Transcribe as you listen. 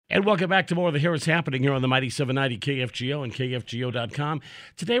And welcome back to more of the Here It's Happening here on the Mighty 790 KFGO and KFGO.com.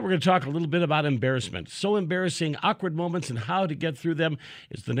 Today we're going to talk a little bit about embarrassment. So embarrassing, awkward moments and how to get through them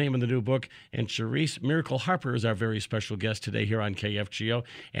is the name of the new book. And Charise Mericle Harper is our very special guest today here on KFGO.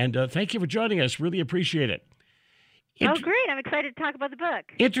 And thank you for joining us. Really appreciate it. Oh, great. I'm excited to talk about the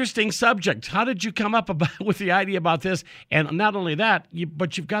book. Interesting subject. How did you come up with the idea about this? And not only that,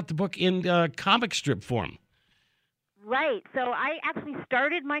 but you've got the book in comic strip form. Right. So I actually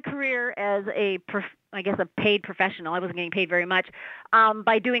started my career as a paid professional. I wasn't getting paid very much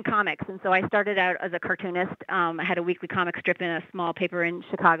by doing comics. And so I started out as a cartoonist. I had a weekly comic strip in a small paper in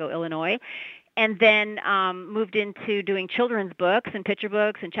Chicago, Illinois. And then moved into doing children's books and picture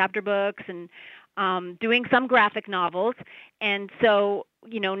books and chapter books and doing some graphic novels. And so,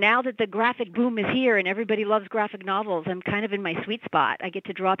 now that the graphic boom is here and everybody loves graphic novels, I'm kind of in my sweet spot. I get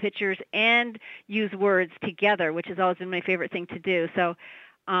to draw pictures and use words together, which has always been my favorite thing to do. So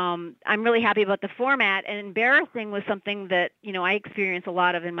I'm really happy about the format. And embarrassing was something that, I experience a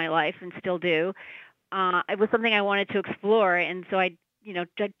lot of in my life and still do. It was something I wanted to explore. And so I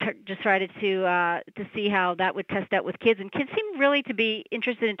just tried to see how that would test out with kids. And kids seemed really to be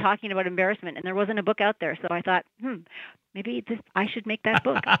interested in talking about embarrassment, and there wasn't a book out there. So I thought, maybe I should make that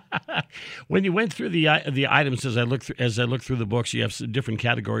book. When you went through the items, as I look through the books, you have some different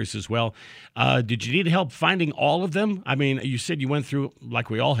categories as well. Did you need help finding all of them? I mean, you said you went through,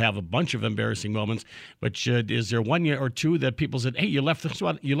 like we all have, a bunch of embarrassing moments. But is there one or two that people said, "Hey, you left this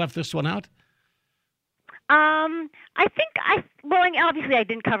one out"? I think obviously I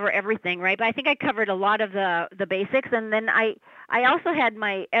didn't cover everything, right? But I think I covered a lot of the basics. And then I also had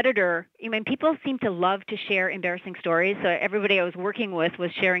my editor. People seem to love to share embarrassing stories. So everybody I was working with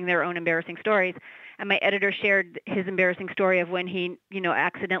was sharing their own embarrassing stories. And my editor shared his embarrassing story of when he,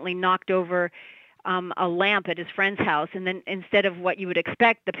 accidentally knocked over a lamp at his friend's house. And then instead of what you would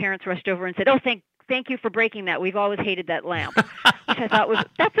expect, the parents rushed over and said, "Oh, thank you for breaking that. We've always hated that lamp," which I thought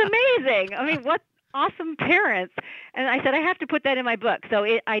that's amazing. I mean, what awesome parents. And I said, I have to put that in my book. So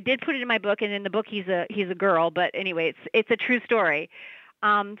I did put it in my book, and in the book he's a girl, but anyway, it's a true story.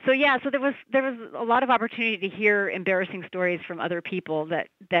 So there was a lot of opportunity to hear embarrassing stories from other people that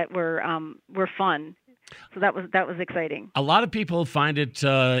were fun. So that was exciting. A lot of people find it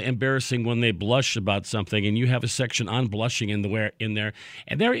embarrassing when they blush about something, and you have a section on blushing in there.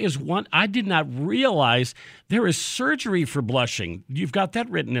 And there is one I did not realize there is surgery for blushing. You've got that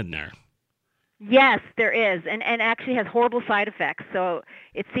written in there. Yes, there is, and actually has horrible side effects. So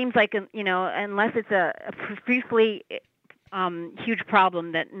it seems like, unless it's a profusely huge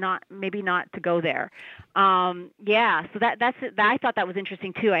problem, that maybe not to go there. So that's it. I thought that was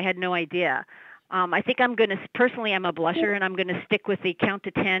interesting too. I had no idea. I think I'm a blusher, and I'm going to stick with the count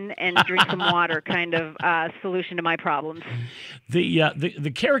to 10 and drink some water kind of solution to my problems.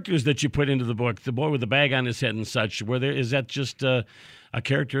 The characters that you put into the book, the boy with the bag on his head and such, is that just a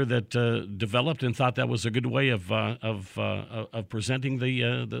character that developed and thought that was a good way of presenting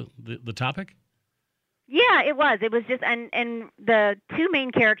the topic? Yeah, it was. It was just, and the two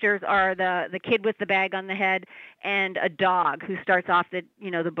main characters are the kid with the bag on the head and a dog who starts off the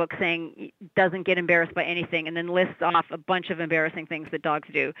book saying doesn't get embarrassed by anything, and then lists off a bunch of embarrassing things that dogs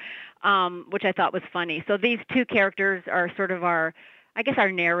do, which I thought was funny. So these two characters are sort of our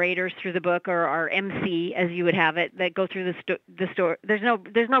narrators through the book, or our MC, as you would have it, that go through the story. There's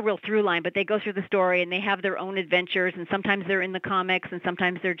no real through line, but they go through the story, and they have their own adventures, and sometimes they're in the comics, and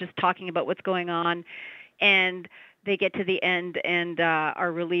sometimes they're just talking about what's going on. And they get to the end and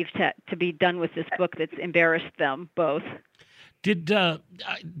are relieved to be done with this book that's embarrassed them both. Did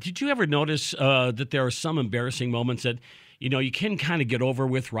you ever notice that there are some embarrassing moments that you can kind of get over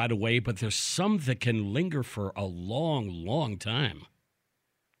with right away, but there's some that can linger for a long, long time?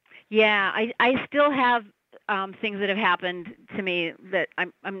 Yeah, I still have things that have happened to me that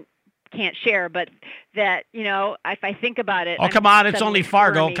I'm can't share, but that, if I think about it. Oh, come on. It's only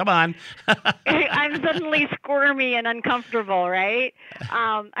Fargo. Squirmy. Come on. I'm suddenly squirmy and uncomfortable, right?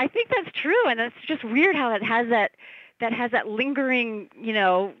 I think that's true. And it's just weird how it has that lingering,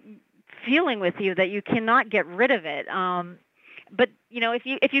 feeling with you that you cannot get rid of it. But,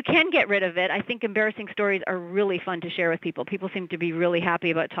 if you can get rid of it, I think embarrassing stories are really fun to share with people. People seem to be really happy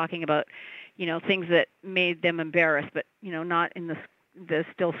about talking about, things that made them embarrassed, but, not in the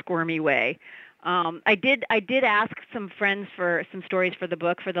still squirmy way. I did ask some friends for some stories for the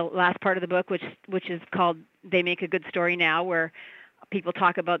book, for the last part of the book, which is called They Make a Good Story Now, where people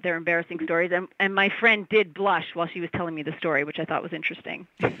talk about their embarrassing stories. And my friend did blush while she was telling me the story, which I thought was interesting.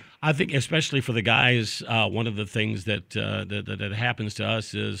 I think especially for the guys, one of the things that happens to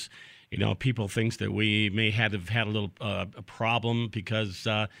us is people think that we may have had a little a problem because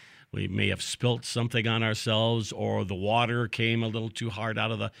we may have spilt something on ourselves, or the water came a little too hard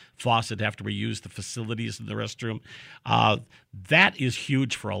out of the faucet after we used the facilities in the restroom. That is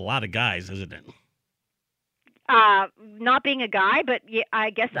huge for a lot of guys, isn't it? Not being a guy, but yeah,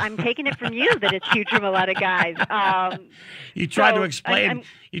 I guess I'm taking it from you that it's huge from a lot of guys. You try to explain.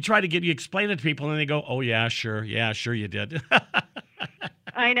 You explain it to people, and they go, "Oh yeah, sure, you did."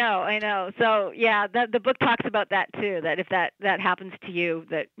 I know. So yeah, the book talks about that too. That if that happens to you,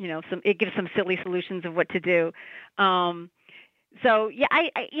 that it gives some silly solutions of what to do. So yeah,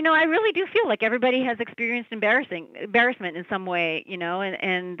 I really do feel like everybody has experienced embarrassment in some way,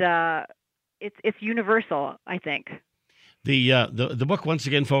 and it's universal, I think. The book, once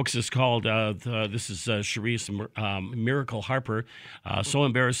again, folks, is called, this is Charise, Mericle, Harper, So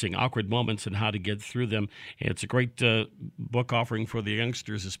Embarrassing, Awkward Moments and How to Get Through Them. It's a great book offering for the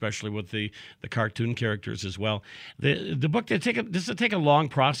youngsters, especially with the cartoon characters as well. The book, does it take a long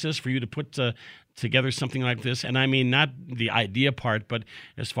process for you to put together something like this? And I mean, not the idea part, but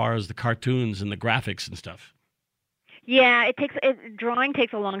as far as the cartoons and the graphics and stuff. Yeah, drawing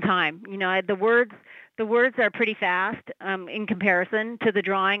takes a long time. The words are pretty fast in comparison to the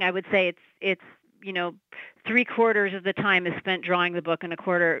drawing. I would say it's 3/4 of the time is spent drawing the book and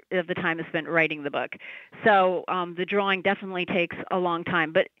 1/4 of the time is spent writing the book. So the drawing definitely takes a long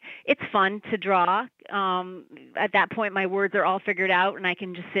time, but it's fun to draw. At that point, my words are all figured out, and I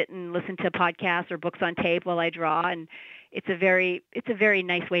can just sit and listen to podcasts or books on tape while I draw, and it's a very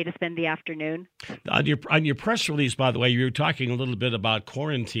nice way to spend the afternoon. On your press release, by the way, you were talking a little bit about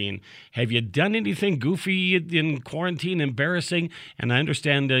quarantine. Have you done anything goofy in quarantine, embarrassing? And I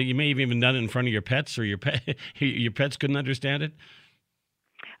understand you may have even done it in front of your pets, or your your pets couldn't understand it.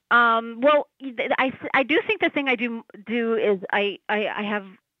 Well, I do think the thing I do is I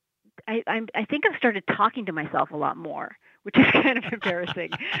think I've started talking to myself a lot more, which is kind of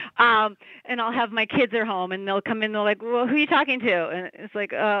embarrassing. And I'll have my kids are home, and they'll come in, they're like, "Well, who are you talking to?" And it's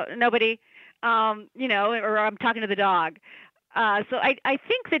like, nobody, or I'm talking to the dog. So I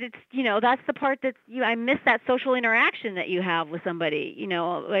think that it's, that's the part that I miss, that social interaction that you have with somebody,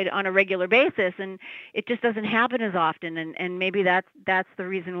 like on a regular basis, and it just doesn't happen as often. And maybe that's the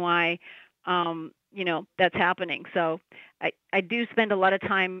reason why, that's happening. So I do spend a lot of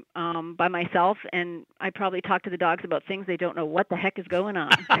time by myself, and I probably talk to the dogs about things they don't know what the heck is going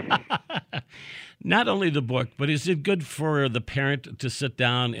on. Not only the book, but is it good for the parent to sit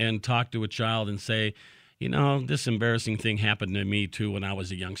down and talk to a child and say, this embarrassing thing happened to me too when I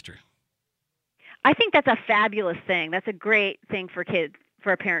was a youngster? I think that's a fabulous thing. That's a great thing for kids,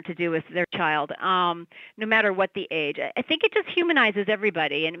 for a parent to do with their child, no matter what the age. I think it just humanizes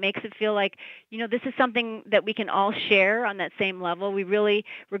everybody, and it makes it feel like, this is something that we can all share on that same level. We really,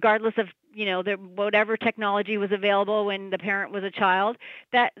 regardless of, whatever technology was available when the parent was a child,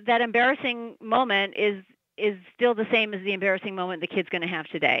 that embarrassing moment is still the same as the embarrassing moment the kid's going to have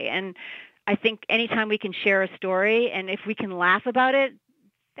today. And I think anytime we can share a story, and if we can laugh about it,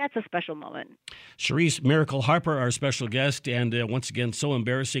 that's a special moment. Charise, Mericle, Harper, our special guest, and once again, So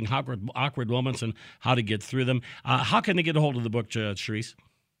Embarrassing, Awkward Moments and How to Get Through Them. How can they get a hold of the book, Charise?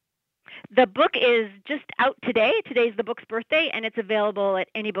 The book is just out today. Today's the book's birthday, and it's available at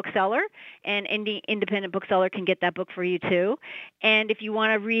any bookseller, and any independent bookseller can get that book for you too. And if you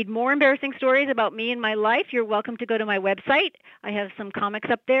want to read more embarrassing stories about me and my life, you're welcome to go to my website. I have some comics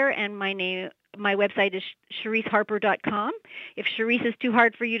up there, and my website is chariseharper.com. If Charise is too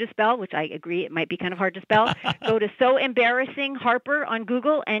hard for you to spell, which I agree it might be kind of hard to spell, go to So Embarrassing Harper on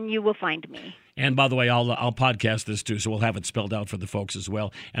Google, and you will find me. And by the way, I'll podcast this too, so we'll have it spelled out for the folks as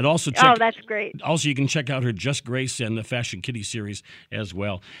well. And also that's great. Also, you can check out her Just Grace and the Fashion Kitty series as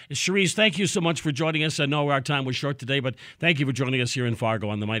well. Charise, thank you so much for joining us. I know our time was short today, but thank you for joining us here in Fargo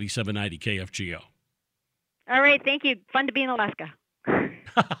on the Mighty 790 KFGO. All right, thank you. Fun to be in Alaska.